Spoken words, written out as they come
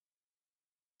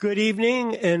Good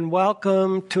evening and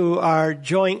welcome to our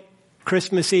joint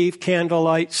Christmas Eve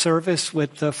candlelight service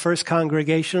with the First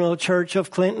Congregational Church of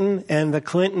Clinton and the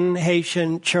Clinton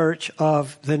Haitian Church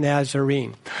of the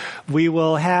Nazarene. We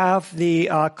will have the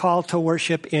call to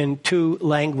worship in two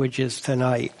languages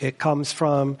tonight. It comes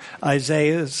from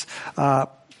Isaiah's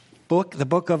book, the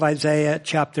book of Isaiah,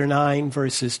 chapter 9,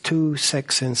 verses 2,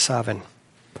 6, and 7.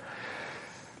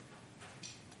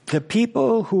 The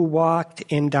people who walked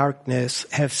in darkness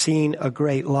have seen a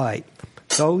great light.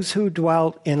 Those who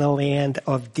dwelt in a land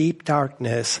of deep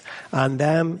darkness, on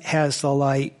them has the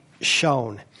light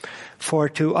shone. For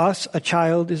to us a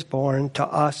child is born, to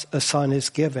us a son is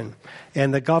given,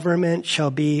 and the government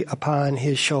shall be upon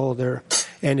his shoulder,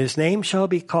 and his name shall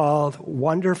be called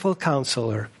Wonderful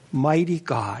Counselor, Mighty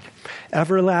God,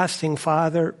 Everlasting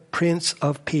Father, Prince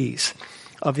of Peace.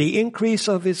 Of the increase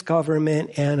of his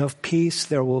government and of peace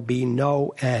there will be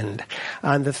no end.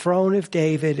 On the throne of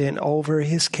David and over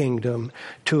his kingdom,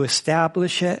 to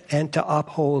establish it and to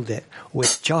uphold it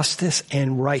with justice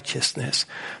and righteousness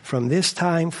from this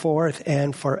time forth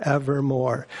and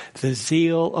forevermore. The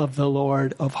zeal of the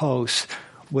Lord of hosts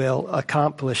will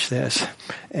accomplish this.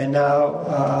 And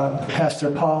now Pastor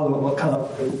Paul will come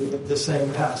with the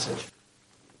same passage.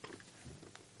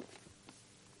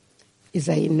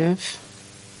 Isaïe 9.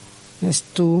 Verse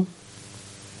 2,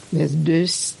 verse 2,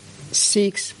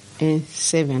 6 and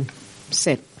 7.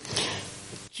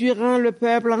 Tu rends le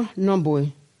peuple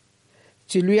nombreux.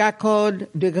 Tu lui accordes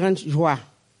de grandes joies.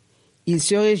 Il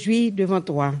se réjouit devant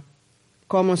toi,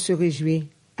 comme on se réjouit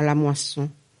à la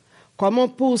moisson, comme on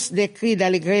pousse des cris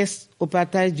d'allégresse au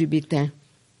partage du butin.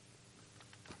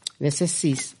 Verset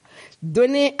 6.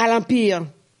 Donnez à l'empire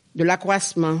de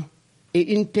l'accroissement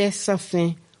et une paix sans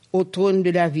fin au trône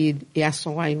de David et à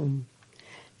son royaume.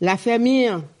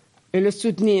 L'affermir et le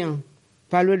soutenir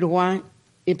par le droit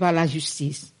et par la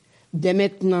justice, dès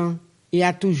maintenant et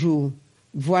à toujours.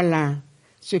 Voilà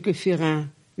ce que fera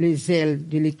le zèle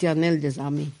de l'Éternel des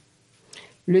armées.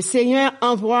 Le Seigneur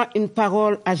envoie une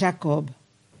parole à Jacob.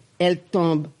 Elle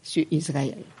tombe sur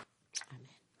Israël.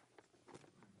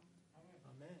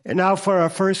 And now for our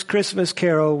first Christmas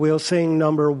carol, we'll sing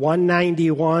number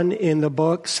 191 in the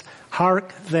books,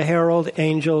 Hark the Herald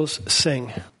Angels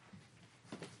Sing.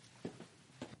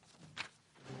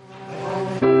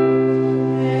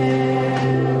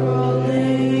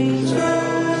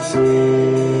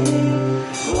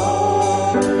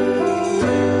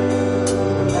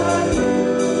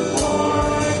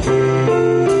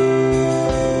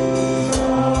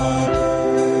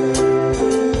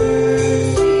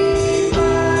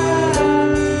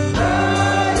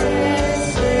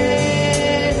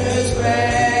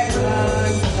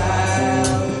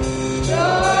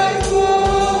 Joy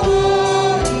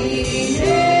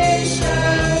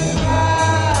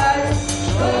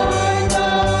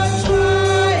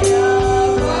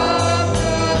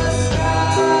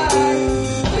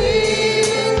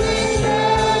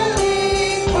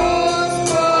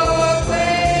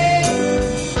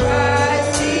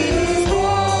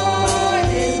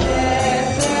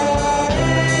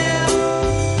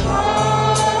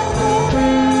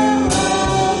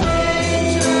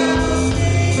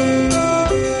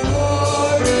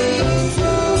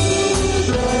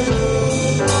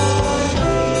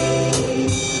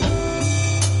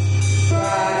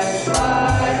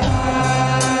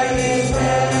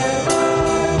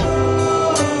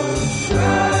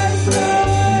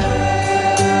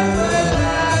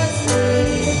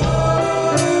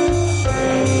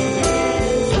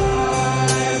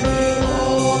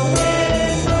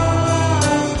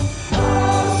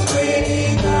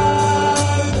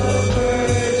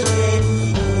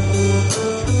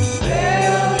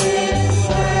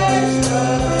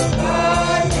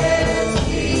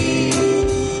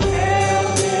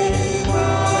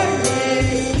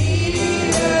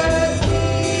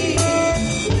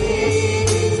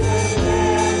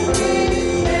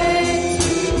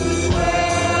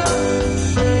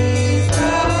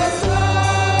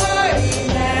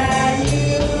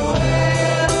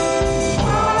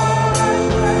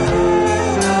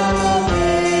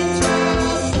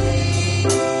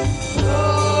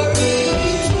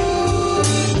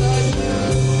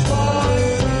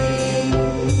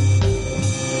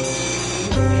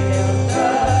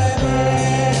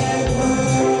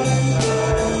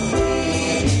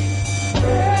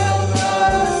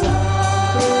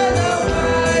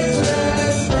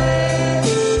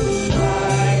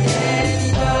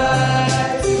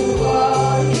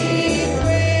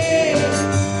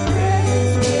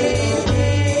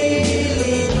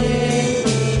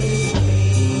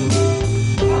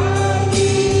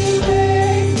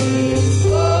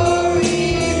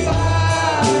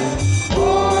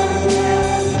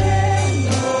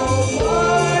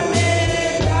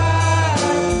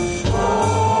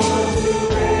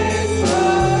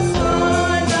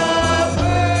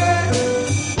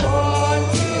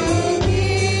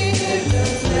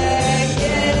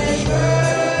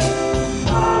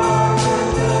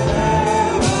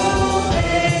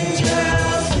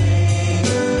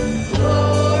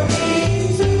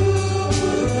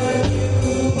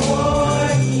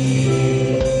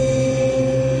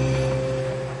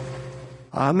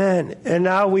Amen. And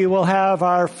now we will have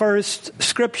our first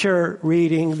scripture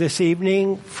reading this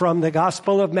evening from the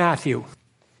Gospel of Matthew.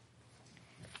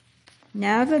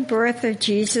 Now the birth of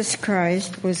Jesus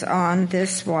Christ was on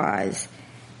this wise.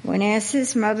 When as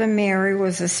his mother Mary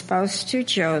was espoused to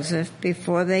Joseph,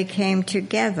 before they came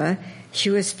together, she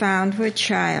was found with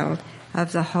child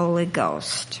of the Holy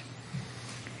Ghost.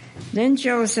 Then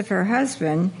Joseph, her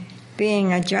husband,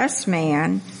 being a just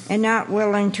man and not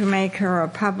willing to make her a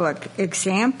public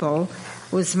example,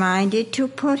 was minded to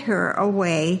put her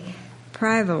away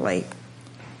privately.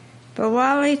 But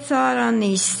while he thought on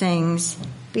these things,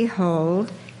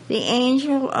 behold, the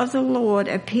angel of the Lord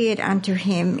appeared unto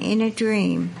him in a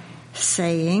dream,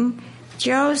 saying,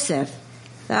 Joseph,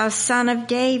 thou son of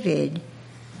David,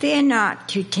 fear not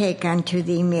to take unto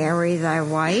thee Mary thy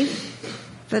wife,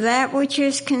 for that which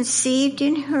is conceived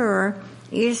in her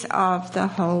is of the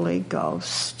Holy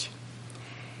Ghost.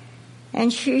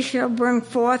 And she shall bring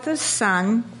forth a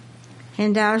son,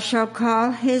 and thou shalt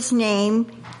call his name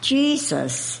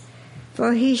Jesus,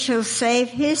 for he shall save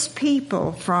his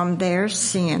people from their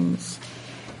sins.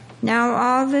 Now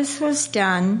all this was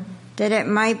done, that it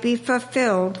might be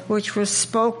fulfilled, which was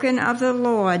spoken of the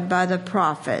Lord by the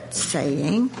prophet,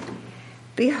 saying,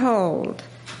 Behold,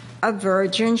 a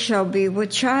virgin shall be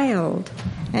with child,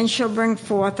 and shall bring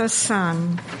forth a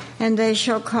son, and they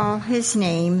shall call his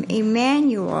name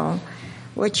Emmanuel,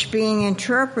 which being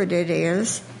interpreted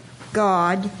is,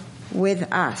 God with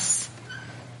us.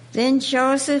 Then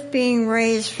Joseph, being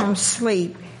raised from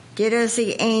sleep, did as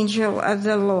the angel of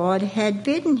the Lord had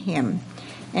bidden him,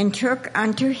 and took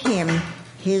unto him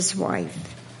his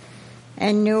wife,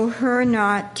 and knew her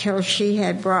not till she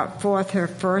had brought forth her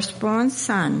firstborn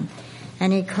son,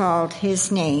 and he called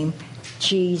his name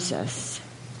Jesus.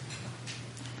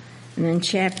 And then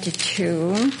chapter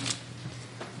 2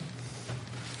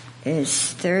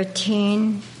 is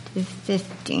 13 to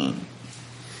 15.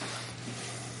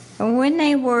 And when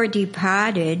they were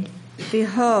departed,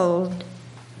 behold,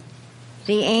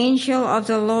 the angel of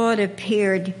the Lord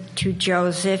appeared to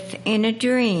Joseph in a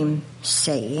dream,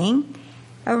 saying,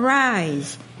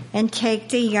 Arise, and take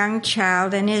the young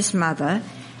child and his mother,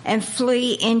 and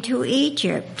flee into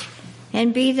Egypt,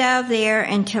 and be thou there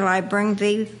until I bring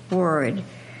thee word.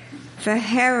 For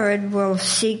Herod will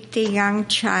seek the young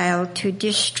child to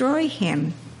destroy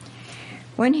him.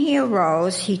 When he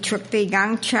arose, he took the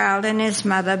young child and his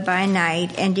mother by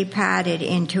night and departed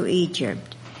into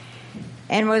Egypt,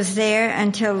 and was there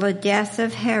until the death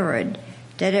of Herod,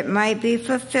 that it might be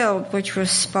fulfilled which was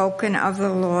spoken of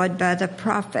the Lord by the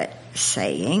prophet,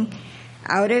 saying,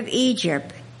 Out of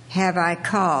Egypt have I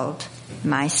called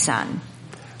my son.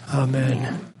 Amen.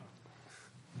 Amen.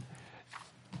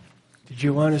 Did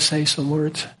you want to say some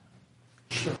words?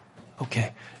 Sure.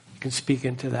 Okay. You can speak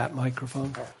into that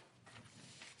microphone.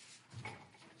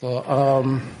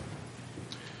 So,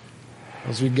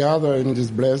 as we gather in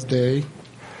this blessed day,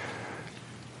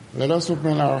 let us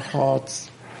open our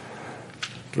hearts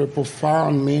to the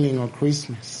profound meaning of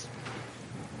Christmas,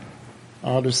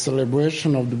 the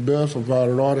celebration of the birth of our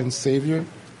Lord and Savior,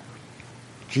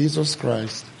 Jesus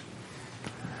Christ.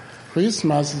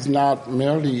 Christmas is not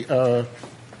merely a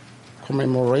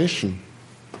commemoration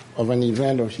of an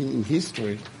event in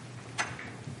history.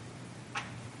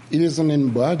 It is an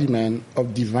embodiment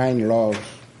of divine love,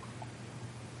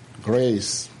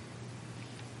 grace,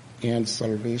 and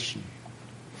salvation.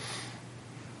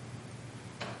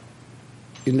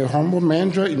 In the humble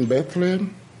manger in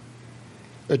Bethlehem,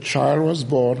 a child was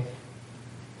born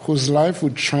whose life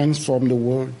would transform the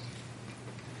world.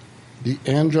 The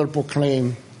angel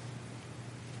proclaimed,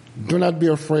 Do not be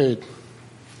afraid.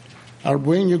 I'll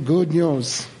bring you good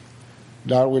news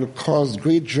that will cause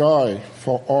great joy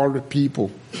for all the people.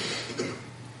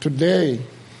 Today,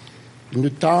 in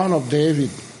the town of David,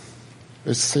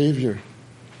 a Savior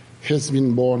has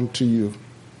been born to you.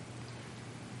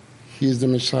 He is the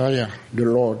Messiah, the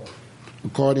Lord,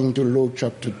 according to Luke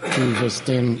chapter 2, verse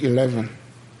 10-11.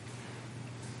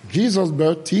 Jesus'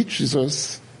 birth teaches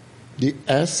us the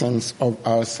essence of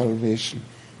our salvation.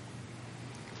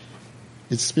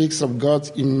 It speaks of God's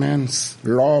immense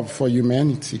love for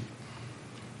humanity,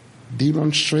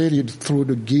 demonstrated through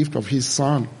the gift of his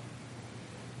Son.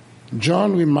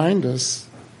 John reminds us,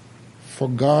 for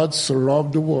God so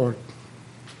loved the world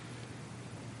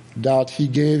that he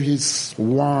gave his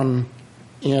one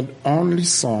and only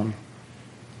Son,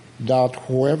 that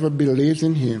whoever believes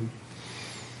in him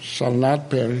shall not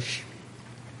perish,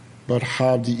 but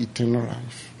have the eternal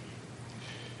life.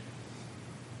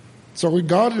 So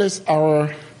regardless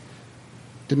our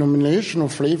denominational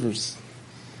flavors,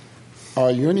 our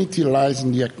unity lies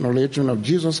in the acknowledgement of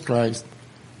Jesus Christ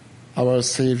our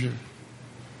Savior.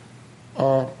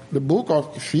 The book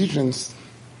of Ephesians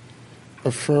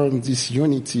affirms this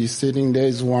unity, stating there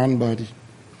is one body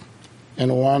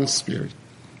and one Spirit.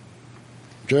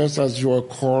 Just as you are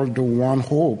called to one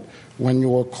hope, when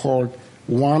you are called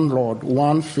one Lord,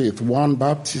 one faith, one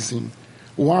baptism,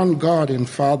 one God and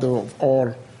Father of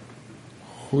all,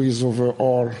 who is over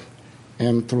all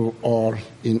and through all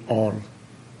in all.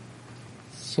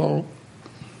 So,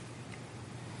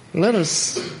 let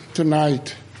us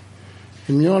tonight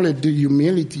emulate the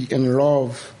humility and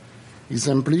love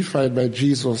exemplified by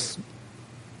Jesus.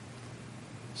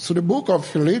 So the book of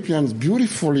Philippians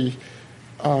beautifully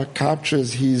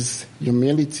captures his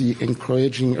humility,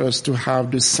 encouraging us to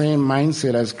have the same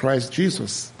mindset as Christ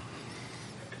Jesus,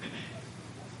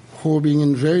 who being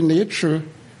in very nature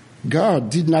God,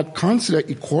 did not consider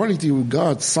equality with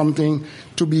God something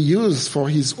to be used for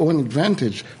his own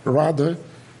advantage. Rather,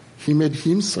 he made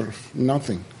himself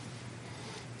nothing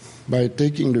by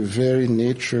taking the very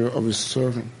nature of a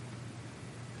servant,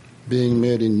 being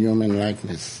made in human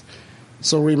likeness.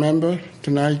 So remember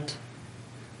tonight,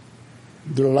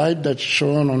 the light that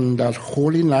shone on that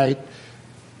holy night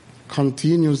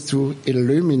continues to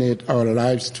illuminate our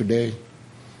lives today.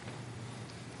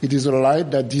 It is a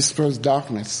light that dispels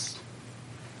darkness,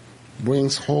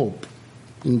 brings hope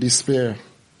in despair,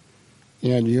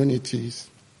 and unity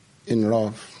in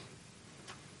love.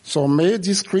 So may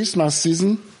this Christmas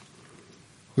season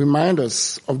remind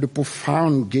us of the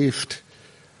profound gift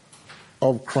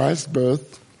of Christ's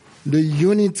birth, the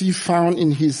unity found in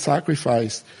his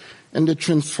sacrifice, and the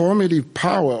transformative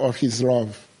power of his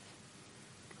love.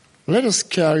 Let us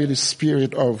carry the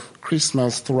spirit of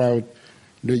Christmas throughout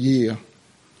the year,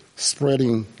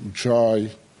 spreading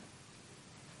joy,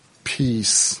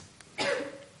 peace,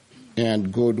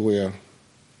 and goodwill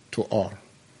to all.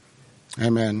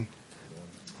 Amen.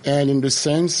 And in the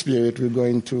same spirit, we're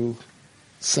going to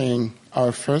sing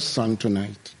our first song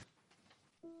tonight.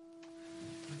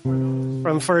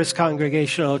 From First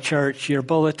Congregational Church, your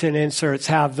bulletin inserts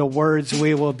have the words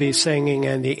we will be singing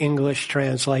and the English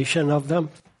translation of them.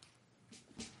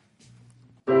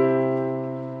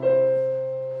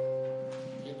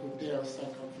 Écoutez,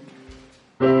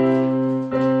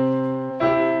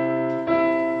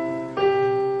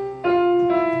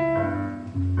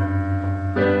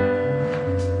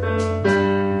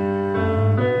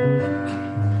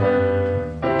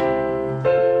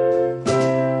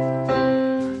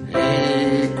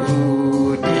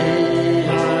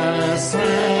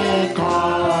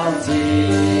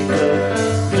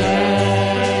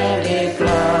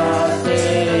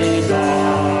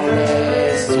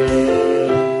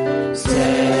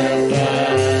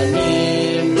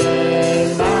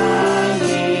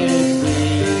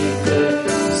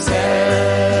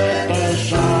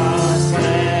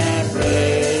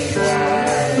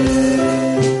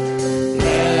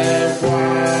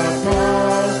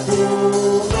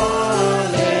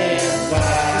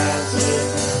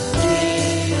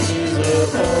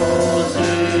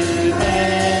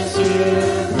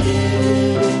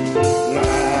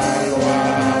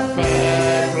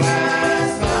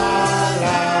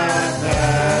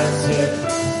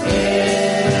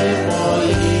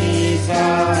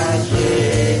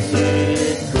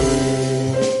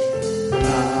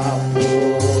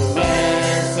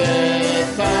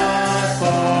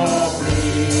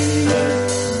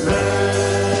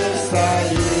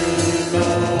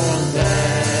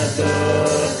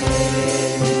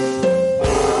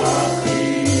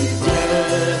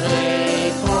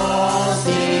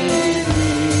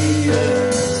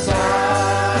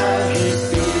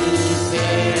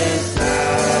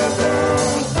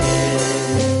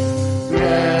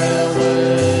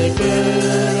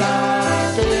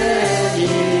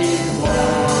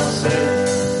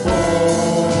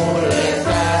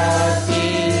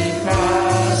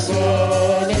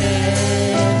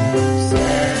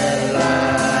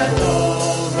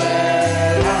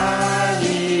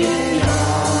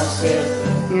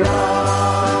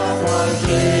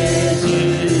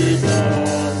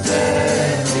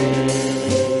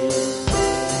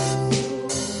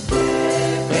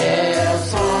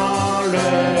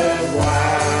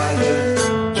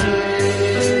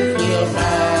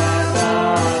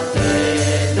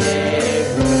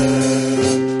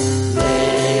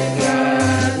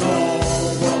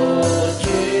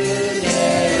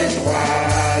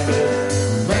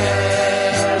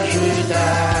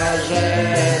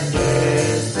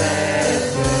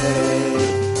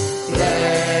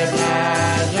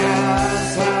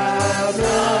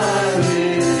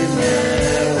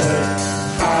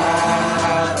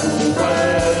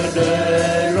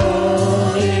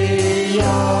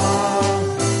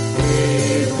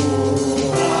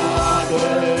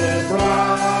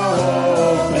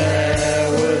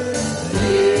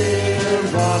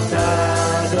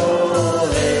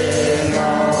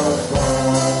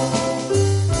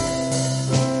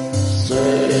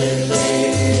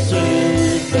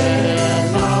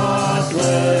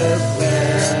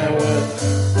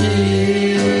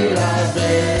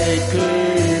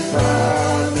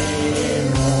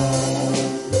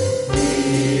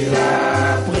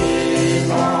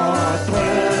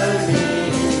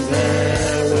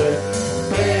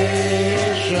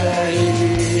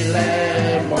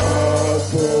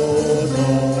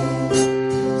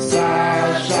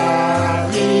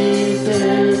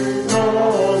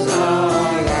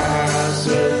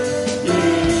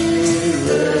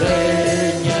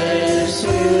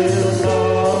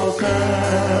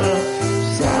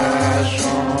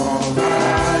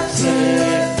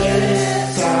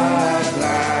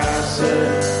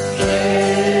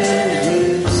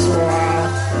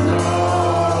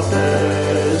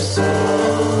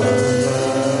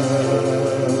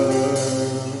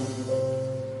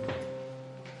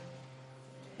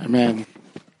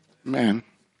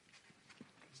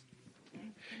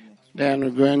 Then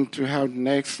we're going to have the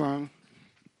next song.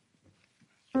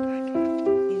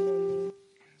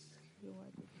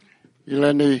 Il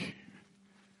est né,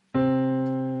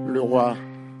 le roi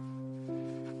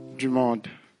du monde,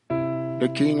 the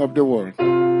king of the world.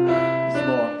 Is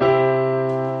born.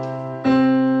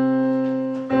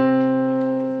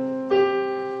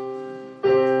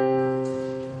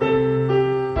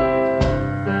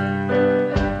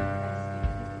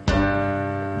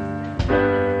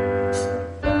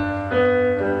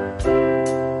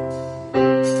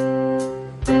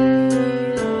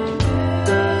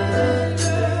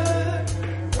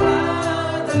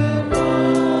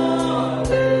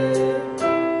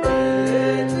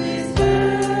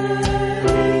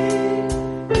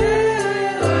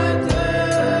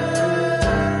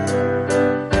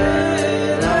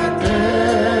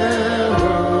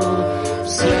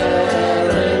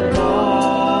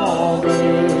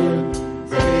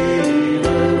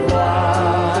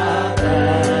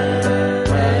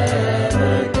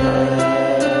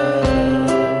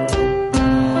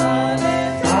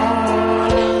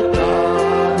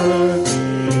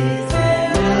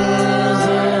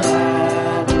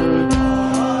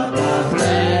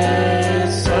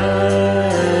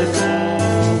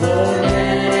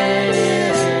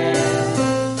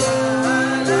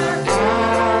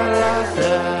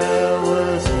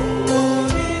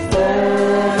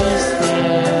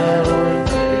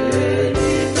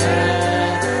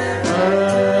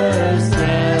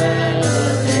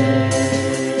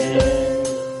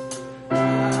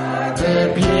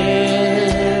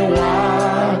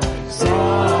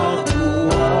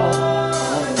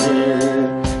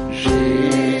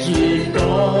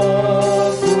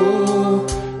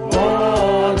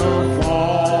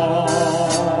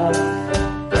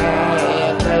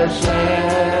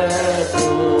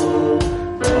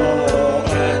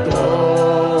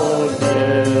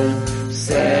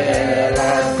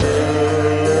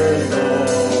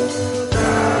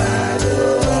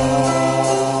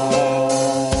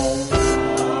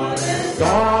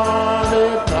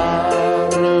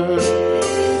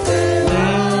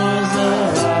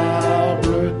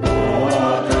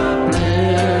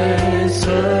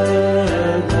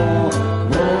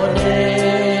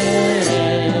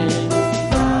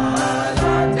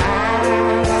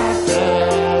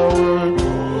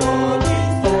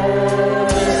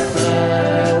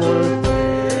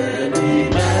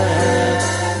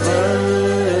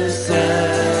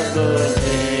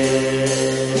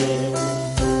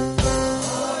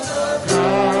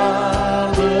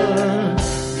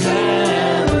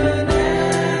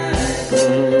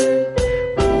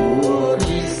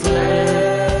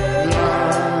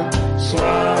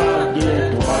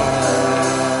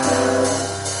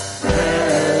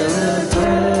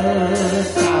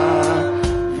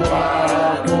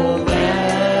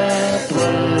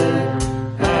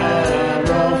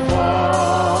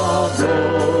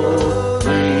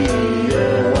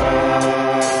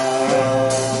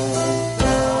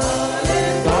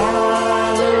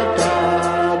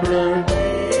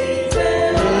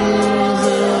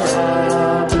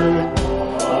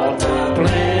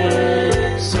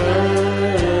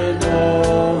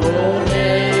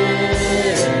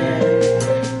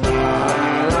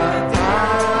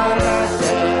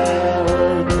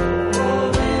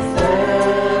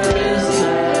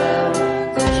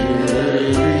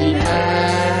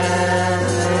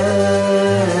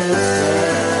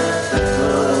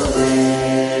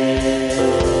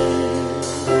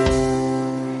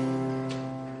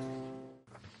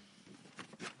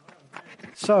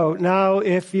 So now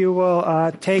if you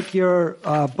will take your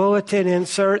bulletin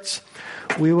inserts,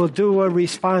 we will do a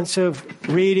responsive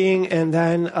reading, and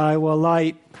then I will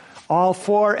light all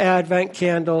 4 Advent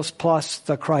candles plus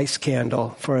the Christ candle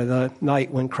for the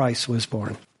night when Christ was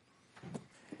born.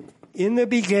 In the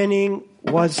beginning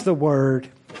was the Word,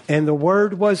 and the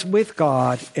Word was with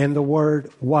God, and the Word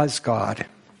was God.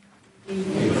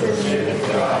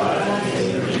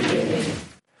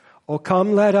 Oh,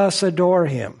 come, let us adore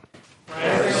him.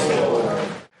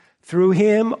 Through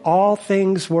him all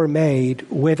things were made.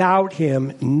 Without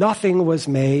him nothing was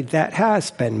made that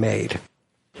has been made.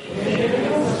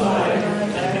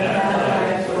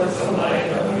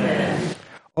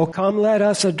 Oh, come, let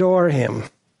us adore him.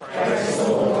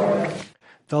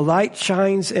 The light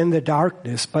shines in the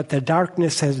darkness, but the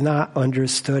darkness has not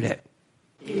understood it.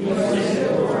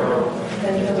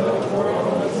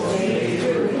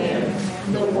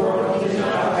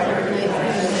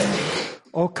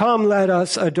 Oh, come, let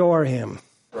us adore him.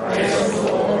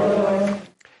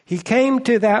 He came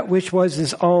to that which was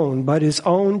his own, but his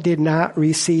own did not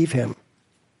receive him.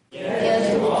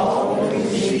 Yet all will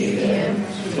receive him,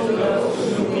 to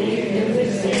those who believe in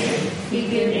his name.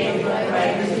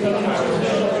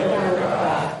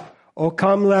 Oh,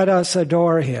 come, let us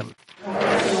adore him.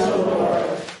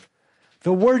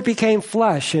 The Word became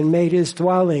flesh and made his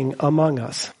dwelling among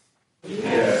us.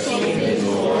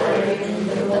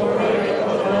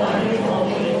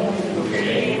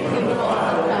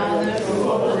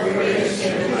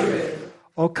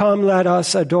 Oh, come, let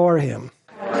us adore him.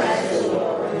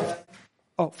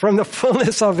 Oh, from the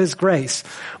fullness of his grace,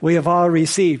 we have all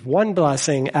received one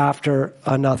blessing after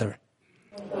another.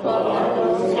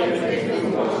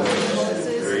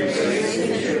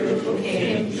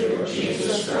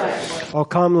 Oh,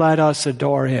 come, let us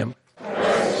adore him.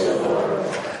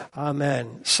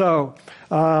 Amen. So,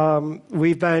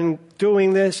 we've been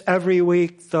doing this every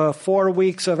week. The 4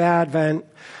 weeks of Advent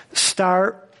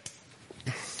start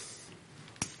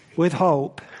with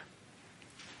hope.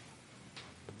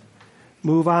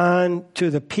 Move on to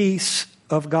the peace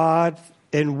of God,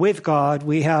 and with God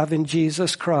we have in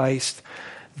Jesus Christ.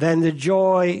 Then the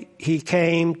joy he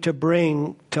came to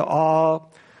bring to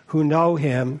all who know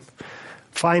him.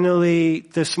 Finally,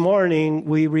 this morning,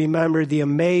 we remember the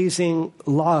amazing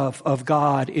love of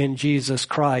God in Jesus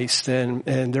Christ,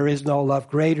 and there is no love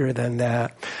greater than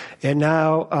that. And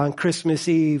now, on Christmas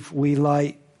Eve, we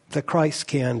light the Christ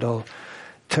candle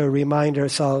to remind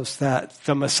ourselves that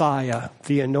the Messiah,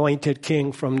 the anointed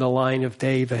King from the line of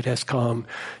David, has come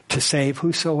to save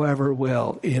whosoever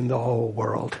will in the whole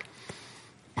world.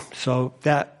 So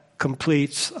that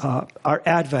completes our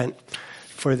Advent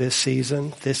for this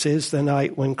season. This is the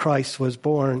night when Christ was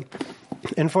born.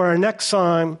 And for our next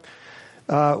song,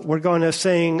 we're going to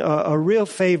sing a real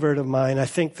favorite of mine. I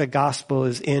think the gospel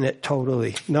is in it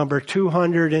totally. Number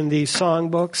 200 in these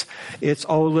songbooks. It's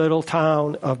O Little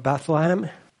Town of Bethlehem.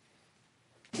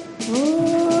 O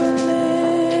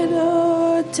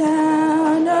little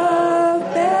town of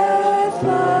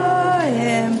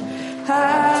Bethlehem,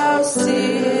 how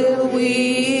still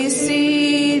we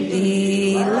see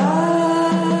thee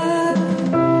lie.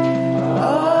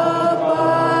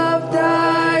 Above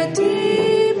thy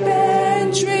deep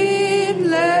and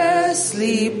dreamless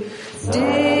sleep,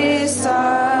 did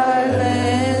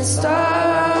silent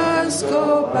stars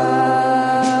go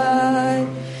by.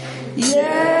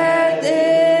 Yet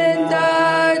in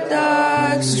the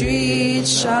dark street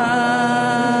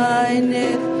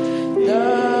shineth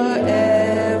the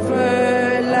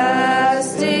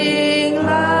everlasting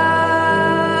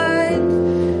light.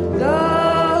 The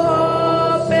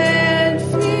hope and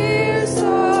fears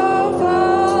of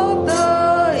all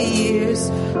the years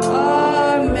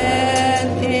are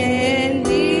met in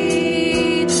thee.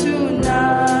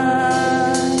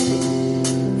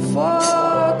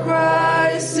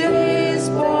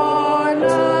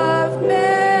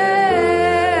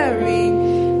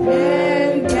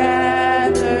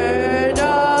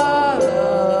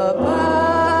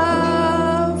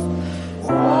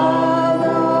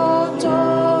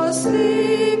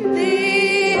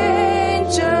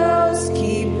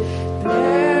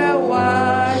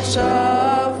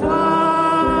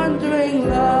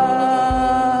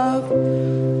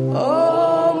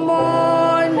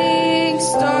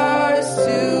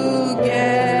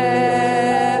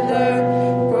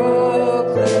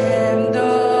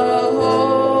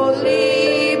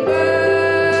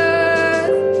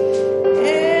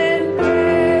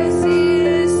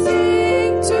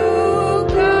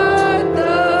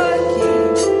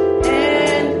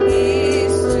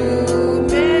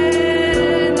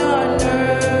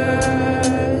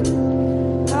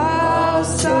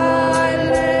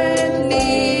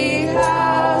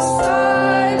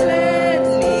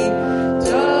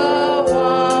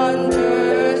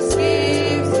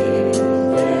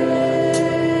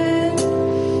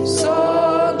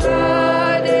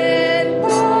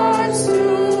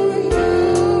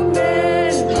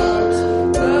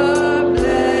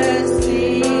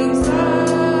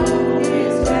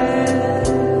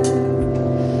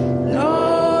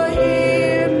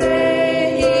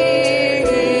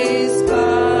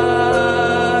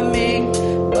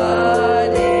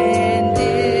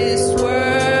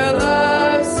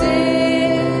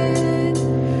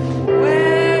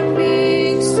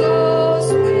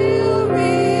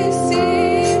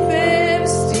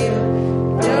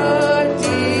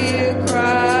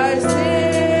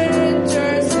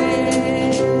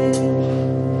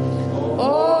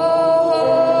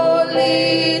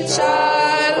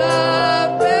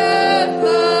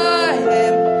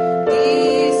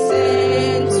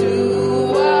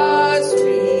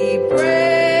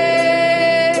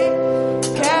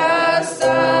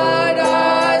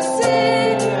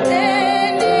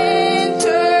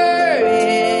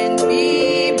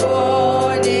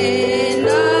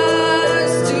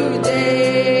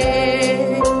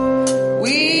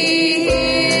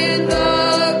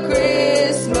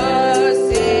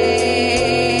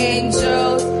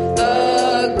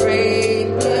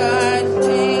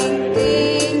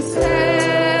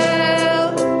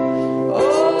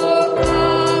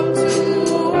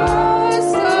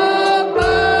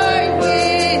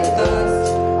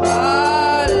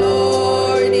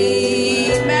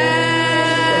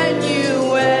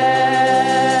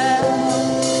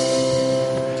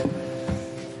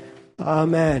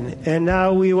 Amen. And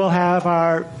now we will have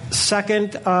our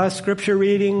second scripture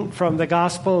reading from the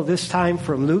Gospel, this time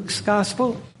from Luke's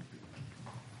Gospel.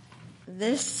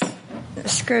 This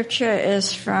scripture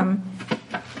is from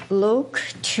Luke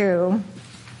 2,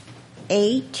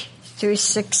 8 through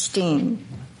 16.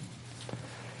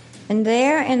 And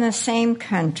there in the same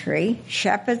country,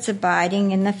 shepherds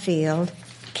abiding in the field,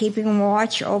 keeping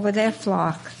watch over their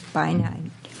flock by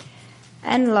night.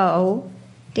 And lo,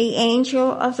 the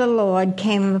angel of the Lord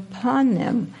came upon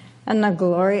them, and the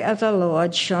glory of the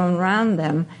Lord shone round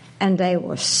them, and they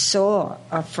were sore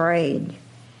afraid.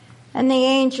 And the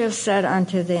angel said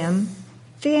unto them,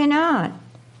 Fear not,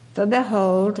 for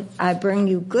behold, I bring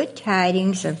you good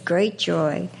tidings of great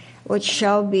joy, which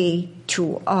shall be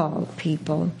to all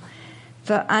people.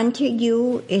 For unto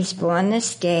you is born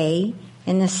this day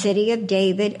in the city of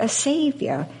David a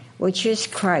Savior, which is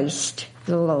Christ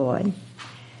the Lord.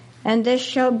 And this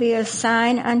shall be a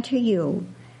sign unto you.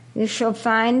 You shall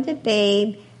find the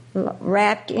babe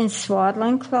wrapped in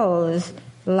swaddling clothes,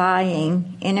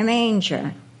 lying in a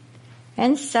manger.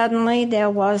 And suddenly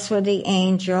there was with the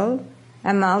angel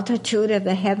a multitude of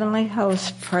the heavenly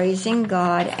host praising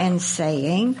God and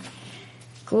saying,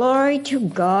 Glory to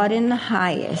God in the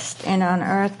highest, and on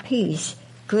earth peace,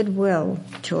 goodwill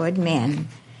toward men.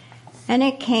 And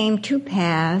it came to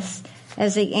pass,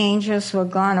 as the angels were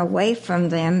gone away from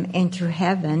them into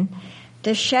heaven,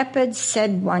 the shepherds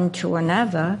said one to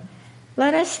another,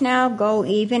 Let us now go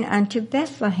even unto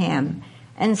Bethlehem,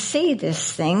 and see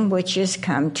this thing which is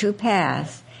come to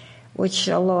pass, which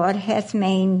the Lord hath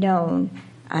made known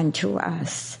unto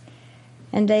us.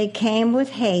 And they came with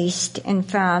haste and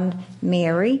found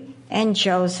Mary and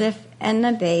Joseph and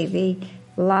the baby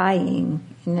lying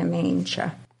in the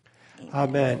manger.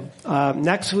 Amen.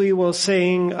 Next we will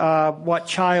sing What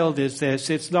Child Is This?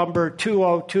 It's number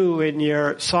 202 in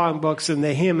your songbooks, and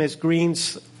the hymn is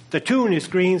the tune is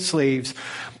Greensleeves,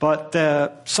 but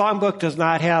the songbook does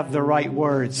not have the right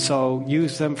words, so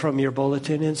use them from your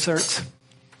bulletin inserts.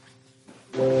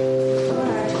 Did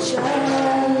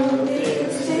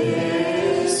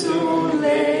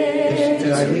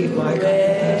I leave my I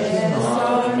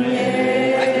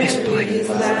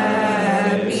misplaced.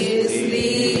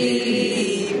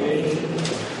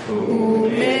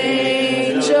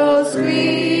 Angels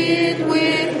greet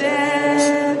with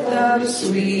anthem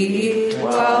sweet,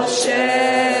 while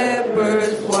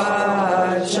shepherds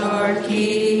watch are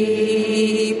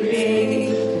keeping.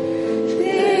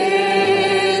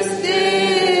 This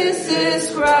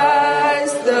is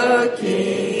Christ the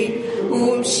King,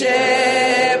 whom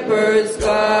shepherds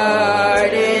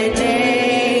guard and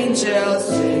angels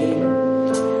sing.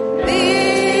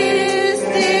 This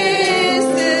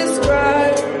is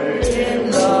Christ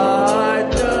in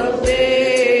Lord, the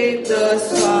babe, the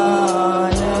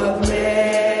Son of Mary.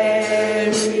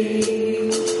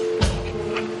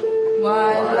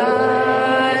 While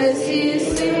lies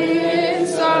his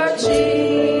sins are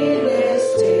cheatless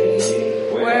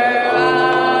state, where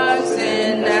acts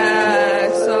and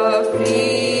acts of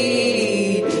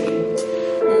feeding,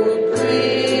 would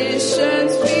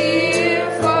Christians fear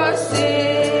for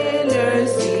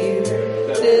sinners here?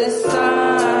 This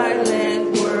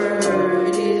silent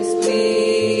word is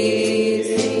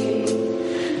pleasing.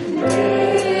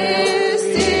 This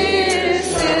is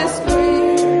His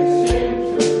grace,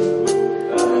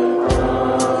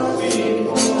 being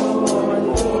born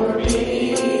for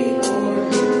people.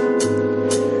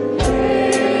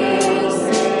 Praise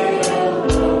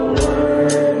the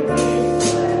word made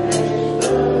flesh,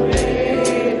 the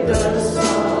babe, the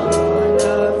Son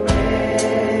of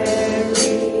Mary.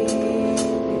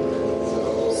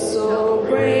 So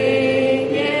bring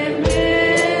Him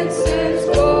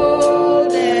incense,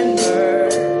 gold and myrrh,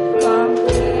 come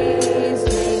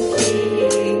praising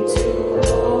King to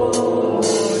hold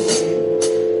Him,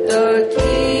 the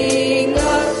King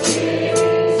of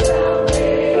Kings,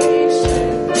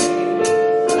 salvation bring.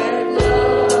 Let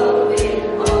loving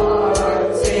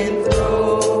hearts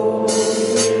enthrone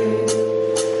Him.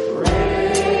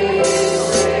 Praise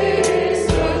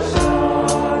the Son of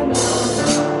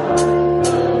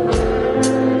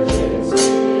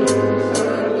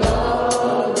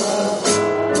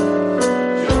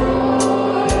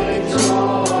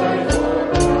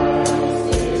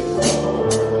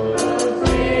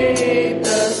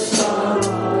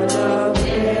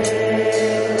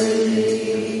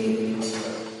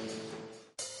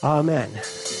Amen.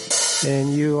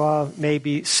 And you all may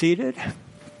be seated.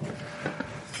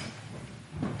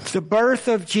 The birth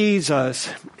of Jesus,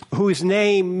 whose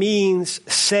name means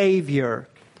Savior,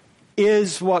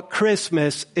 is what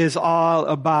Christmas is all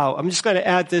about. I'm just going to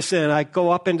add this in. I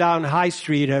go up and down High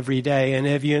Street every day, and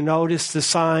have you noticed the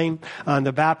sign on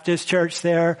the Baptist church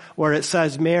there where it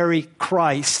says Mary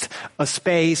Christ, a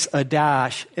space, a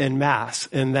dash, and Mass?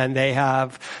 And then they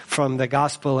have from the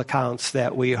gospel accounts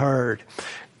that we heard.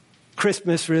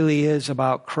 Christmas really is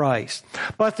about Christ.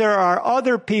 But there are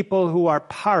other people who are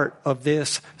part of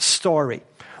this story.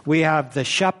 We have the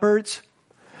shepherds,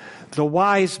 the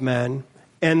wise men,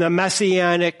 and the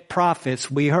messianic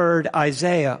prophets. We heard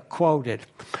Isaiah quoted.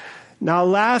 Now,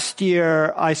 last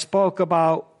year, I spoke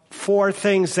about 4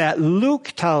 things that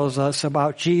Luke tells us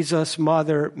about Jesus'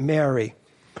 mother, Mary.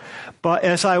 But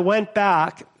as I went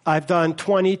back, I've done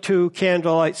 22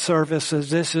 candlelight services.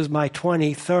 This is my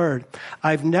 23rd.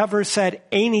 I've never said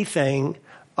anything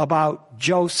about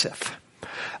Joseph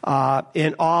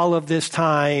in all of this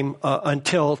time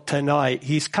until tonight.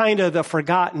 He's kind of the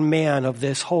forgotten man of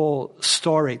this whole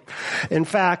story. In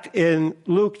fact, in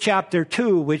Luke chapter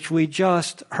 2, which we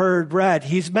just heard read,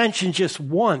 he's mentioned just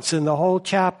once in the whole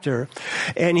chapter,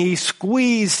 and he's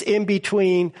squeezed in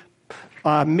between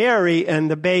Mary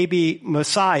and the baby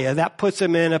Messiah. That puts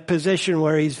him in a position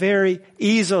where he's very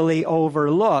easily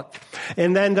overlooked.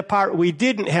 And then the part we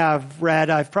didn't have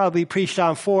read, I've probably preached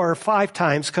on 4 or 5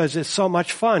 times because it's so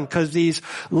much fun, because these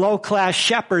low-class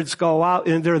shepherds go out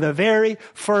and they're the very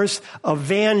first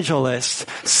evangelists,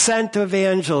 sent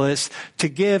evangelists to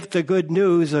give the good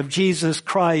news of Jesus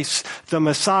Christ, the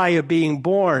Messiah, being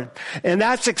born. And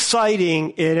that's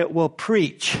exciting, and it will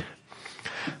preach.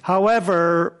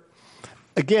 However,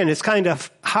 again, it's kind of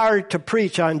hard to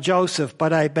preach on Joseph,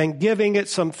 but I've been giving it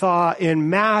some thought, and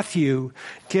Matthew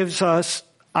gives us,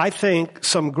 I think,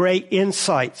 some great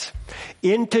insights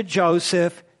into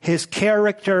Joseph, his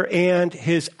character, and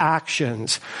his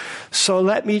actions. So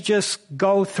let me just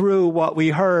go through what we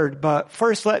heard, but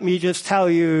first let me just tell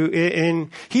you,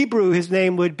 in Hebrew, his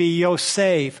name would be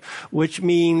Yosef, which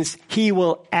means he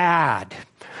will add.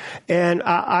 And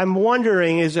I'm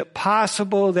wondering, is it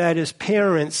possible that his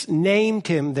parents named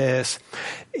him this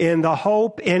in the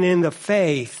hope and in the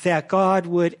faith that God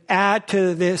would add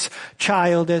to this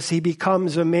child as he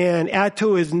becomes a man, add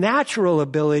to his natural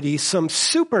abilities some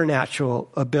supernatural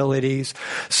abilities,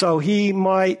 so he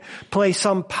might play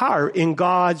some part in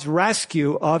God's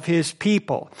rescue of his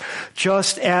people,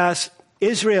 just as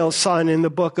Israel's son in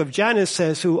the book of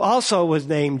Genesis, who also was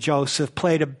named Joseph,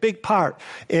 played a big part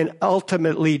in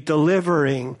ultimately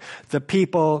delivering the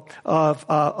people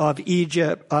of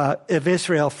Egypt, of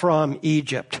Israel from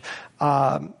Egypt.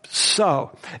 And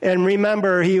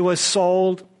remember, he was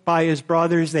sold by his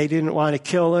brothers. They didn't want to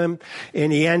kill him,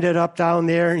 and he ended up down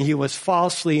there, and he was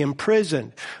falsely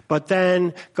imprisoned. But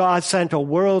then God sent a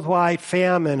worldwide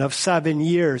famine of 7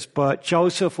 years, but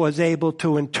Joseph was able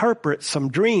to interpret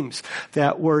some dreams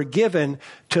that were given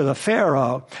to the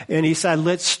Pharaoh, and he said,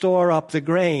 let's store up the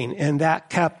grain, and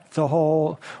that kept the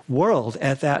whole world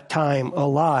at that time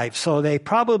alive. So they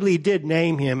probably did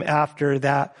name him after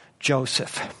that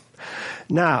Joseph.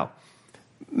 Now,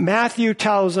 Matthew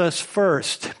tells us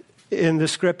first in the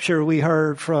scripture we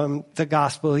heard from the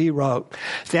gospel he wrote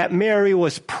that Mary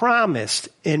was promised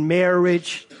in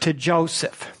marriage to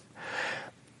Joseph.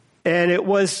 And it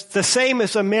was the same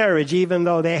as a marriage, even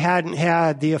though they hadn't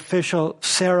had the official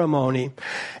ceremony.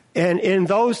 And in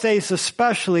those days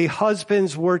especially,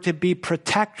 husbands were to be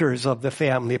protectors of the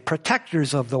family,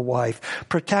 protectors of the wife,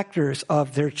 protectors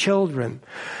of their children.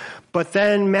 But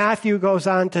then Matthew goes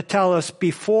on to tell us,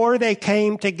 before they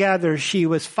came together, she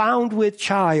was found with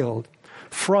child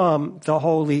from the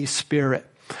Holy Spirit.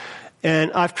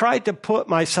 And I've tried to put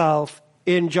myself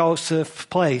in Joseph's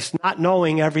place, not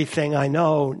knowing everything I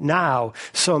know now,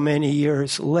 so many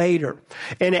years later.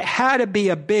 And it had to be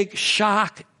a big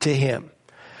shock to him.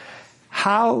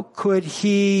 How could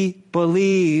he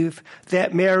believe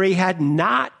that Mary had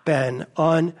not been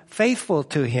unfaithful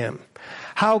to him?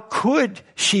 How could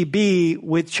she be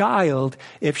with child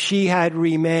if she had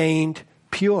remained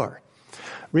pure?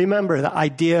 Remember, the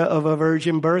idea of a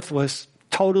virgin birth was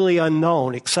totally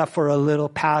unknown, except for a little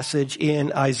passage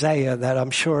in Isaiah that I'm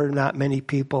sure not many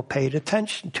people paid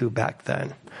attention to back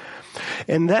then.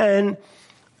 And then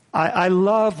I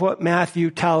love what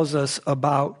Matthew tells us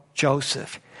about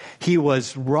Joseph. He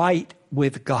was right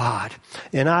with God.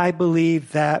 And I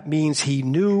believe that means he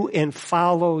knew and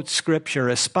followed Scripture,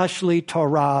 especially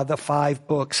Torah, the 5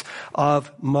 books of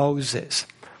Moses.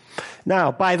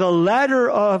 Now, by the letter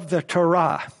of the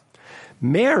Torah,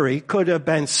 Mary could have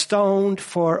been stoned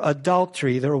for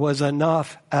adultery. There was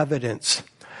enough evidence.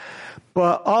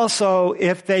 But also,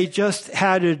 if they just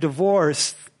had a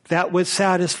divorce, that would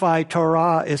satisfy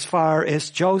Torah as far as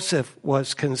Joseph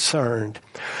was concerned.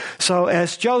 So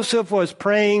as Joseph was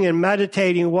praying and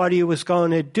meditating what he was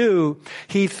going to do,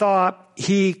 he thought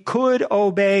he could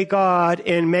obey God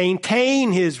and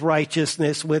maintain his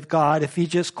righteousness with God if he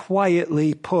just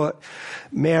quietly put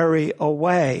Mary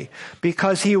away,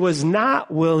 because he was not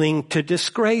willing to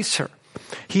disgrace her.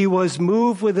 He was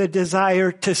moved with a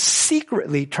desire to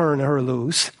secretly turn her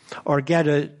loose or get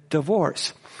a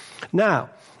divorce. Now,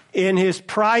 in his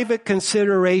private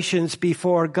considerations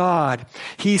before God,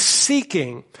 he's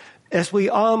seeking, as we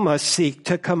all must seek,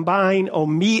 to combine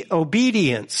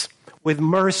obedience with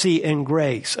mercy and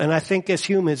grace. And I think as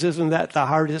humans, isn't that the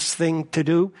hardest thing to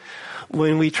do?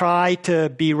 When we try to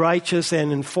be righteous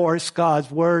and enforce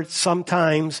God's word,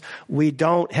 sometimes we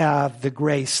don't have the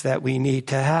grace that we need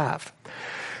to have.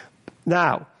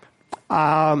 Now,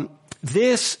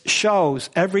 this shows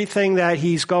everything that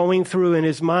he's going through in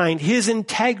his mind, his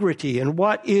integrity. And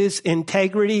what is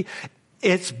integrity?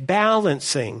 It's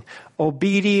balancing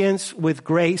obedience with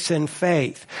grace and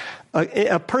faith.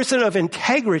 A person of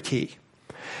integrity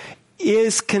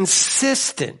is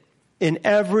consistent in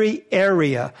every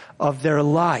area of their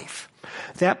life.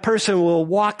 That person will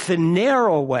walk the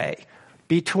narrow way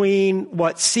between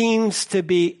what seems to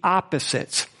be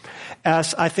opposites.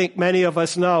 As I think many of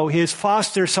us know, his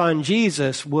foster son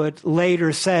Jesus would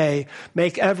later say,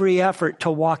 make every effort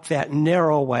to walk that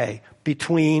narrow way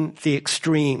between the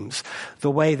extremes,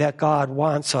 the way that God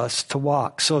wants us to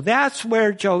walk. So that's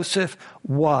where Joseph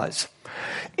was.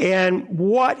 And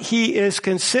what he is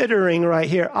considering right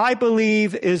here, I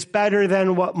believe, is better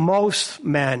than what most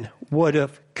men would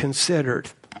have considered.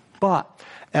 But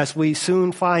as we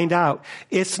soon find out,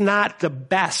 it's not the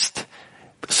best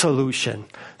solution.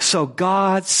 So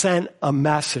God sent a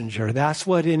messenger. That's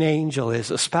what an angel is,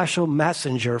 a special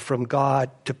messenger from God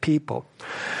to people.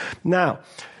 Now,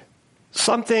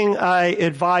 something I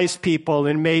advised people,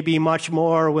 and maybe much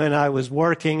more when I was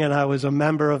working and I was a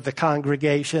member of the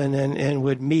congregation and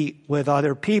would meet with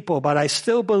other people, but I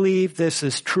still believe this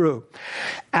is true.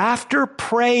 After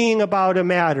praying about a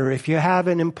matter, if you have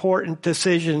an important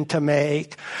decision to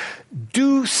make,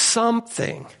 do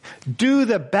something. Do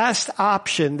the best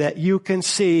option that you can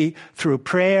see through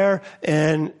prayer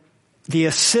and the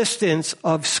assistance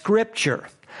of Scripture.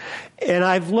 And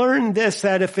I've learned this,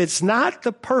 that if it's not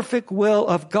the perfect will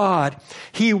of God,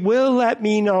 He will let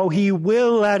me know, He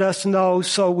will let us know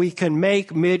so we can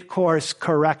make mid-course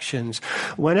corrections.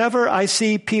 Whenever I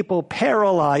see people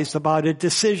paralyzed about a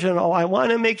decision, I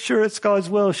want to make sure it's God's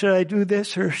will. Should I do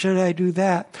this or should I do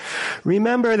that?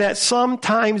 Remember that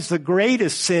sometimes the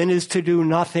greatest sin is to do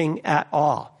nothing at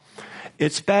all.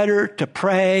 It's better to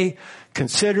pray,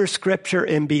 consider Scripture,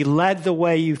 and be led the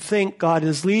way you think God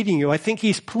is leading you. I think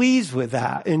He's pleased with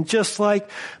that. And just like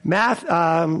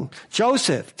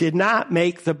Joseph did not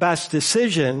make the best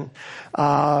decision,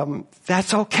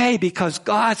 that's okay because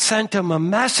God sent him a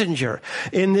messenger.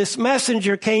 And this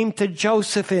messenger came to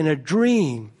Joseph in a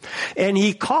dream. And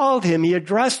he called him, he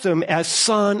addressed him as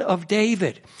son of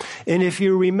David. And if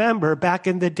you remember, back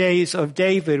in the days of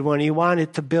David, when he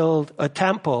wanted to build a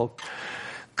temple,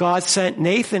 God sent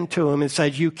Nathan to him and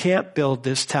said, you can't build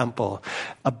this temple,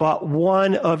 but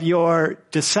one of your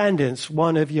descendants,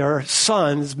 one of your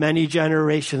sons, many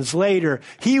generations later,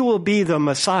 he will be the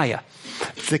Messiah,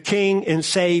 the King and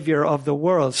Savior of the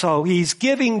world. So he's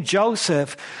giving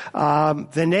Joseph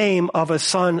the name of a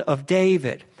son of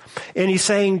David. And he's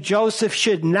saying Joseph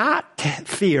should not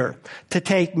fear to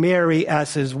take Mary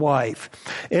as his wife.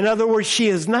 In other words, she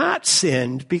has not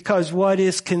sinned because what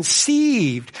is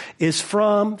conceived is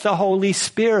from the Holy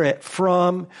Spirit,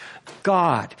 from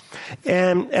God.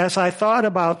 And as I thought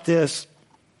about this,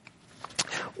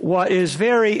 what is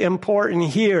very important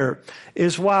here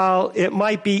is while it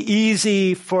might be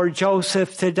easy for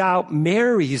Joseph to doubt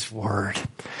Mary's word,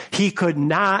 he could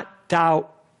not doubt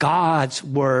God's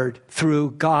word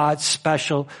through God's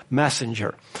special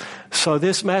messenger. So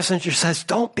this messenger says,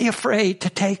 don't be afraid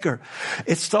to take her.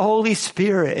 It's the Holy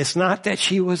Spirit. It's not that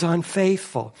she was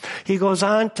unfaithful. He goes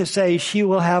on to say, she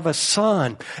will have a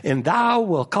son, and thou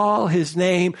will call his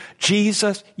name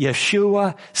Jesus,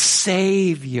 Yeshua,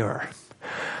 Savior.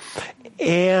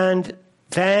 And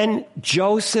then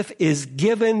Joseph is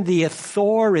given the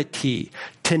authority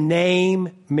to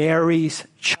name Mary's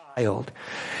child.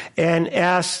 And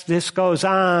as this goes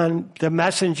on, the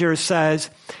messenger says,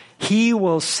 he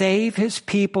will save his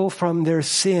people from their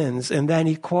sins. And then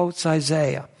he quotes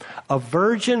Isaiah. A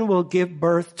virgin will give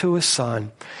birth to a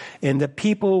son, and the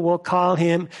people will call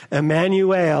him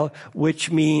Emmanuel,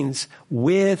 which means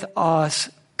with us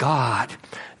God.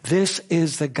 This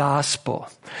is the gospel.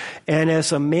 And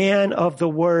as a man of the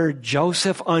word,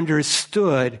 Joseph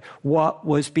understood what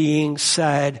was being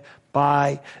said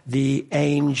by the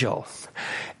angel.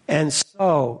 And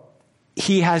so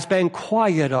he has been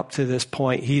quiet up to this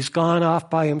point. He's gone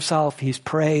off by himself. He's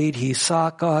prayed. He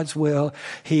sought God's will.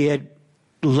 He had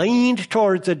leaned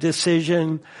towards a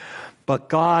decision, but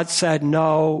God said,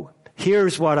 no,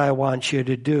 here's what I want you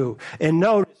to do. And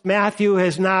notice, Matthew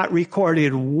has not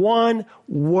recorded one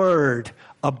word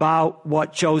about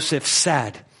what Joseph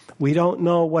said. We don't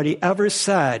know what he ever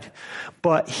said,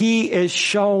 but he is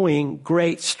showing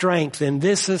great strength. And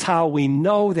this is how we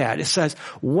know that. It says,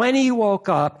 when he woke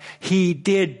up, he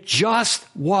did just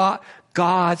what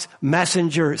God's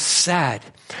messenger said.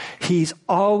 He's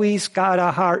always got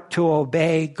a heart to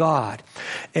obey God.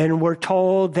 And we're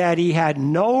told that he had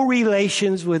no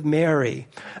relations with Mary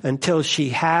until she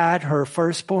had her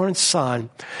firstborn son.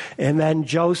 And then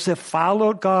Joseph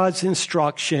followed God's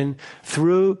instruction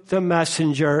through the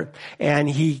messenger, and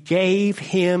he gave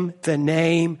him the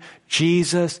name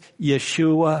Jesus,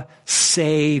 Yeshua,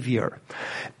 Savior.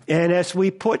 And as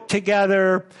we put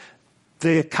together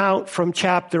the account from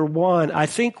chapter 1, I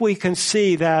think we can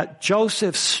see that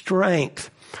Joseph's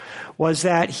strength was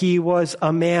that he was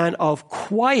a man of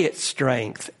quiet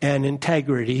strength and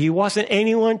integrity. He wasn't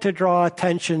anyone to draw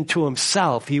attention to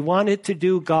himself. He wanted to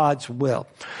do God's will.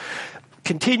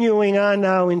 Continuing on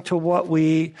now into what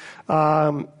we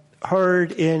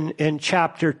heard in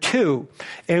chapter 2,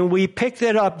 and we picked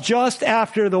it up just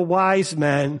after the wise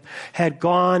men had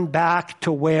gone back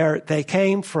to where they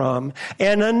came from,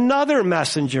 and another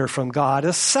messenger from God,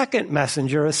 a second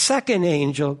messenger, a second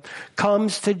angel,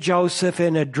 comes to Joseph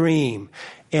in a dream.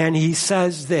 And he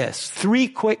says this, 3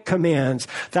 quick commands.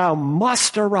 Thou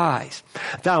must arise.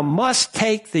 Thou must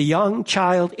take the young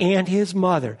child and his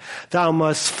mother. Thou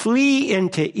must flee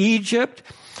into Egypt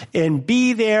and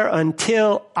be there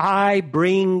until I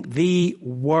bring thee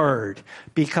word,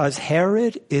 because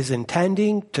Herod is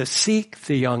intending to seek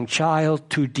the young child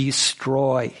to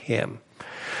destroy him.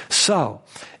 So,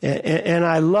 and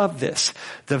I love this.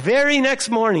 The very next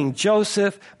morning,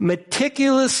 Joseph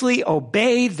meticulously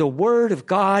obeyed the word of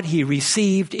God he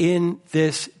received in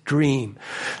this dream.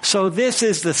 So this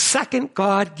is the second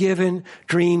God-given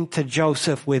dream to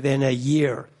Joseph within a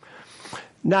year.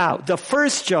 Now, the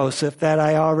first Joseph that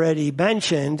I already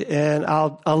mentioned, and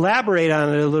I'll elaborate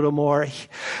on it a little more.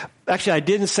 Actually, I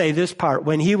didn't say this part.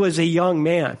 When he was a young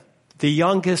man, the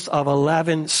youngest of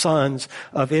 11 sons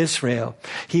of Israel,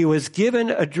 he was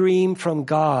given a dream from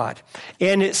God,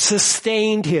 and it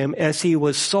sustained him as he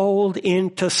was sold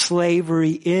into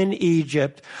slavery in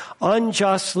Egypt,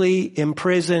 unjustly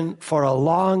imprisoned for a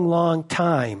long, long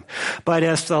time. But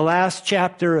as the last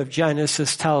chapter of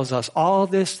Genesis tells us, all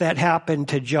this that happened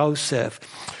to Joseph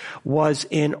was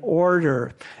in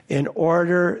order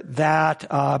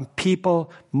that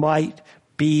people might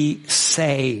be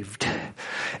saved.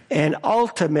 And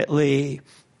ultimately,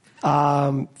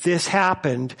 this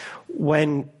happened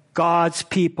when God's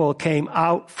people came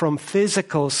out from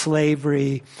physical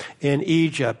slavery in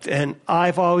Egypt. And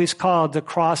I've always called the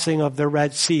crossing of the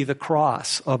Red Sea the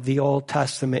cross of the Old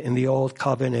Testament and the Old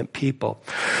Covenant people.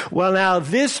 Well, now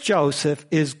this Joseph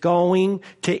is going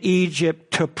to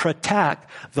Egypt to protect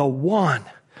the one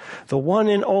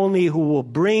and only who will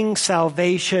bring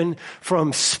salvation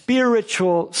from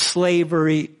spiritual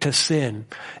slavery to sin.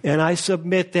 And I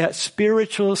submit that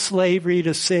spiritual slavery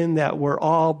to sin that we're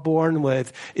all born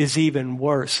with is even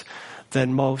worse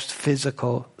than most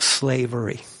physical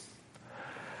slavery.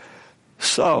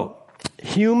 So,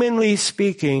 humanly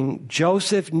speaking,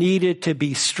 Joseph needed to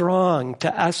be strong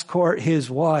to escort his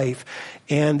wife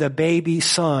and the baby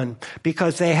son,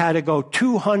 because they had to go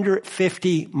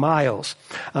 250 miles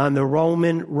on the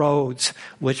Roman roads,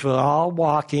 which were all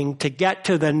walking, to get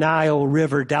to the Nile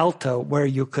River Delta where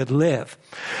you could live.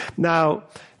 Now,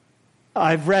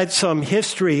 I've read some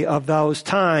history of those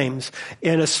times,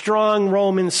 and a strong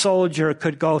Roman soldier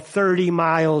could go 30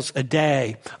 miles a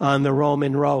day on the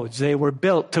Roman roads. They were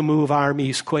built to move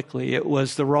armies quickly. It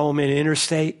was the Roman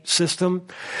interstate system.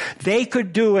 They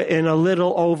could do it in a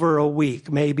little over a week,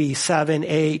 maybe 7,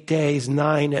 8 days,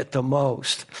 9 at the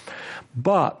most.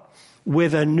 But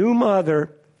with a new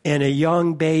mother and a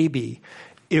young baby,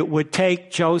 it would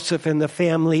take Joseph and the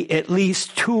family at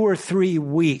least 2 or 3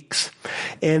 weeks.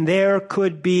 And there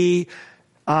could be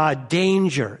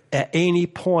danger at any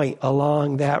point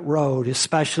along that road,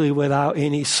 especially without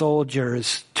any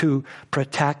soldiers to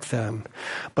protect them.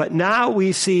 But now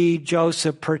we see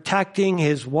Joseph protecting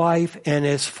his wife and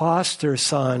his foster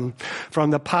son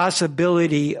from the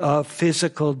possibility of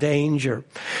physical danger.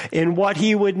 And what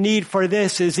he would need for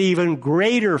this is even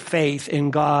greater faith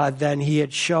in God than he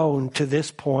had shown to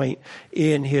this point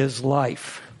in his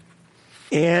life.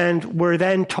 And we're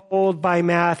then told by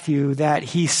Matthew that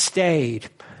he stayed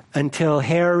until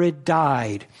Herod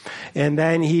died. And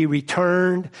then he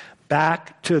returned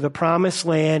back to the promised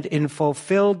land and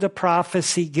fulfilled the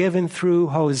prophecy given through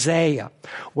Hosea,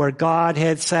 where God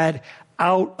had said,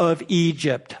 "Out of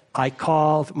Egypt I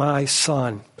called my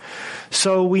son."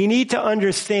 So we need to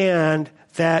understand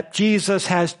that Jesus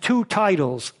has two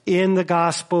titles in the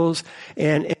Gospels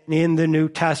and in the New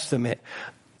Testament.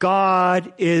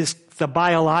 God is the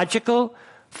biological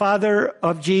Father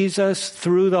of Jesus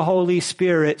through the Holy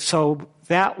Spirit. So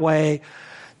that way,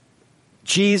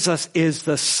 Jesus is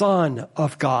the Son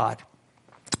of God.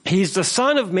 He's the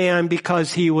Son of Man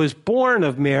because he was born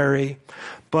of Mary,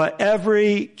 but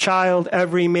every child,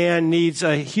 every man needs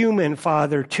a human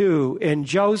father too. And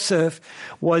Joseph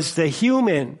was the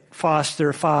human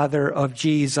foster father of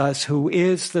Jesus, who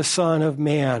is the Son of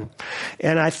Man.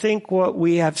 And I think what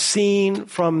we have seen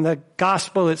from the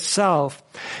gospel itself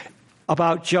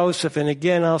about Joseph, and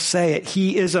again I'll say it,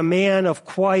 he is a man of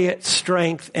quiet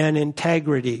strength and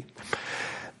integrity.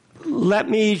 Let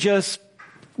me just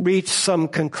reach some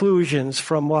conclusions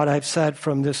from what I've said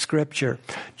from the scripture.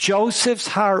 Joseph's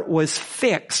heart was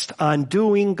fixed on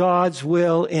doing God's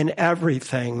will in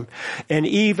everything, and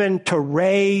even to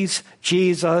raise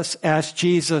Jesus as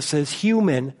Jesus'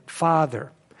 human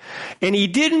father. And he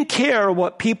didn't care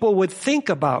what people would think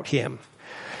about him.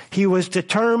 He was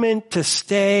determined to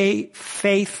stay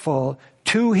faithful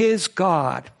to his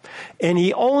God. And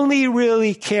he only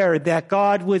really cared that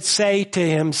God would say to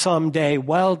him someday,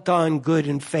 "Well done, good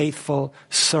and faithful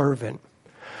servant."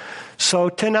 So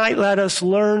tonight let us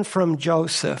learn from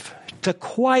Joseph to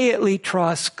quietly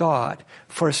trust God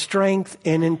for strength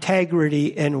and integrity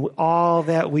in all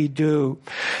that we do,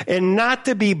 and not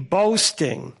to be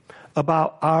boasting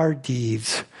about our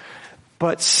deeds,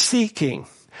 but seeking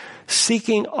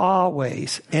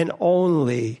always and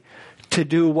only to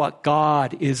do what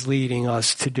God is leading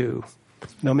us to do,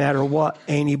 no matter what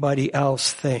anybody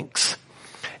else thinks.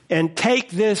 And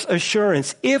take this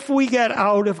assurance, if we get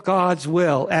out of God's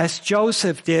will, as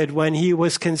Joseph did when he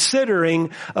was considering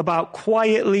about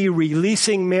quietly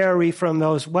releasing Mary from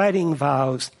those wedding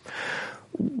vows,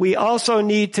 we also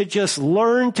need to just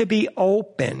learn to be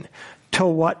open to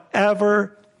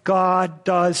whatever God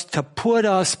does to put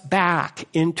us back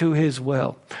into his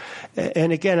will.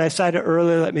 And again, I said it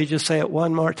earlier, let me just say it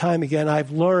one more time again.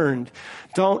 I've learned,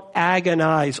 don't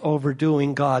agonize over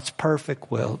doing God's perfect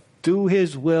will. Do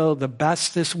his will the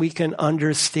best as we can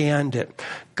understand it.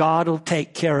 God will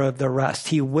take care of the rest.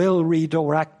 He will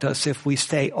redirect us if we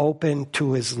stay open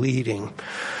to his leading.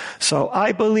 So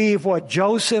I believe what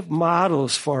Joseph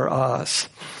models for us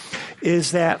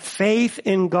is that faith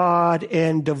in God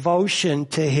and devotion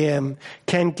to him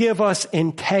can give us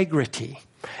integrity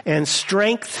and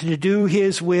strength to do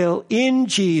his will in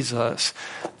Jesus,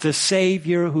 the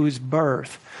Savior whose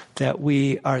birth that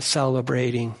we are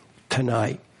celebrating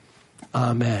tonight.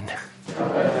 Amen.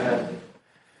 Amen.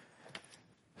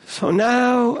 So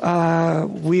now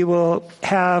we will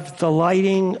have the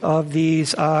lighting of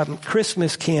these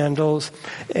Christmas candles,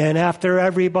 and after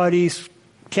everybody's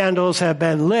candles have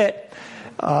been lit,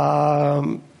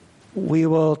 we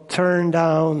will turn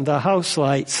down the house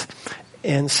lights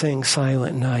and sing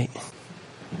Silent Night.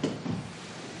 Could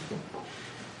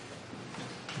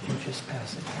you just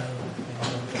pass it down?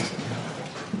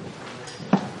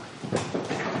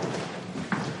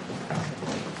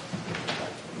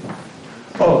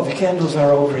 Oh, the candles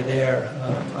are over there.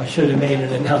 I should have made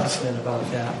an announcement about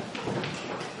that.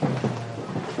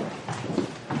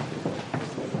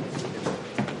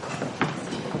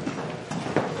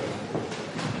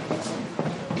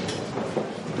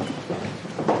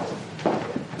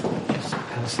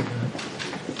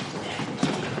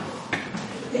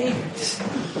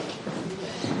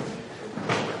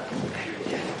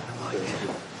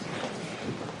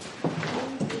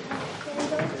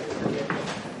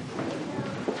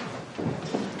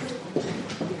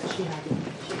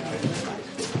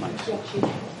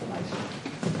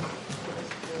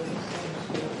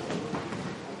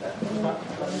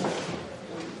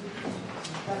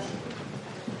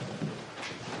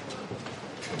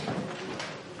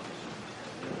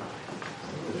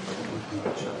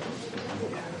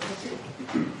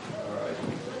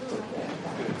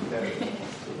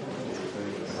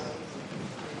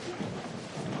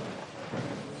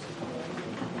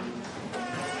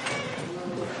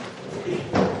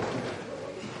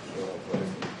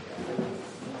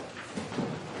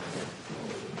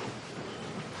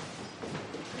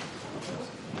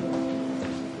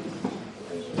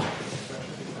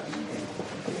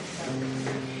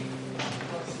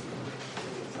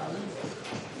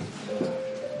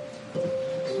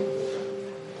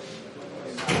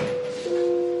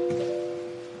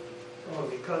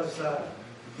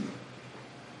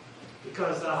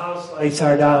 Because the house lights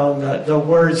are down, the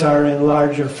words are in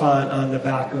larger font on the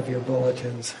back of your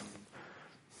bulletins.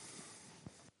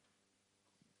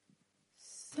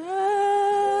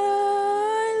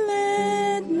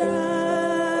 Silent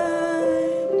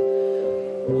night,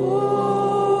 holy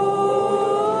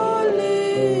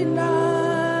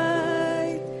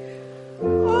night,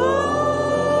 all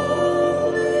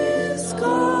is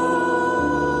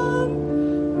calm,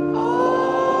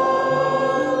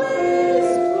 all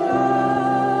is bright.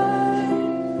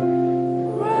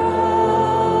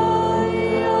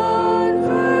 Ryan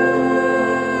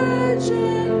Virgin,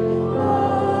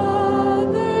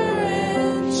 Mother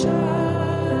and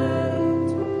Child,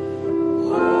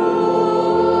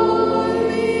 holy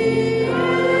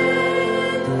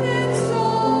infant, so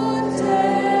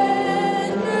tender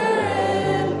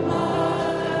and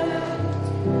mild,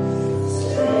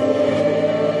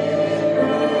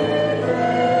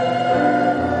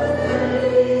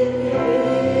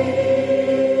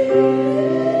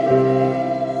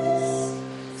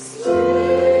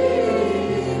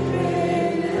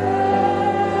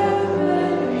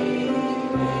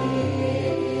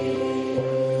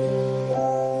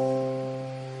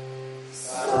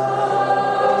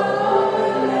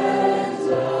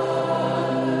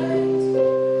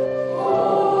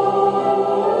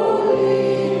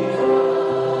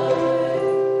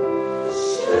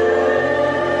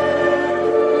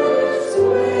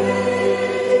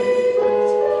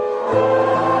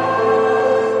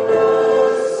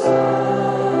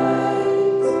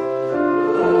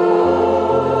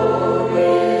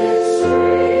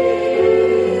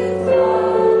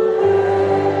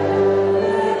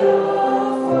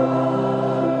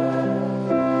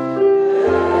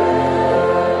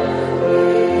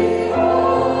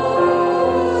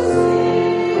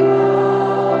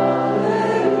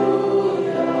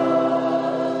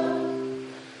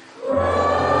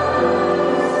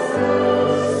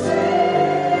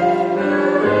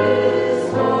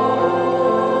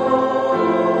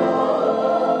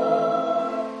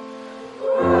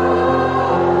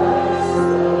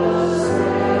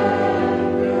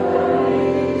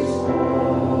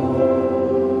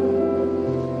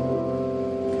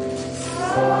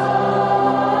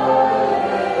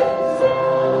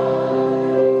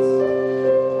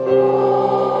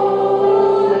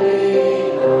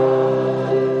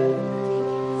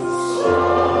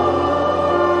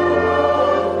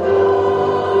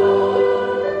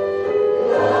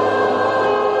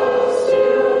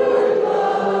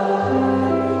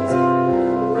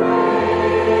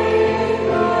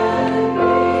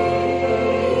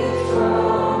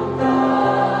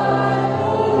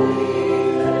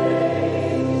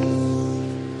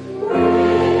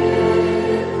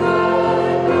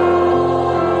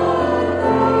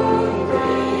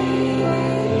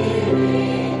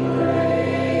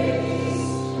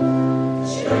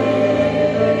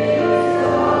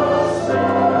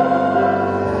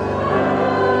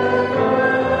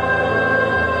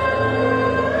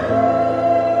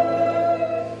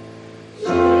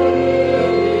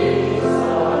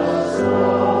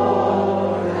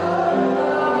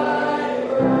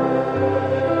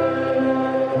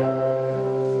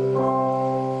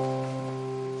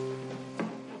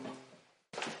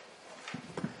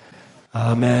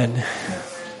 Amen.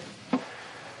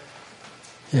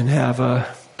 And have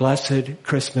a blessed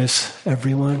Christmas,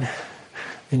 everyone.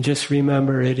 And just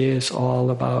remember, it is all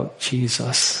about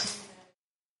Jesus.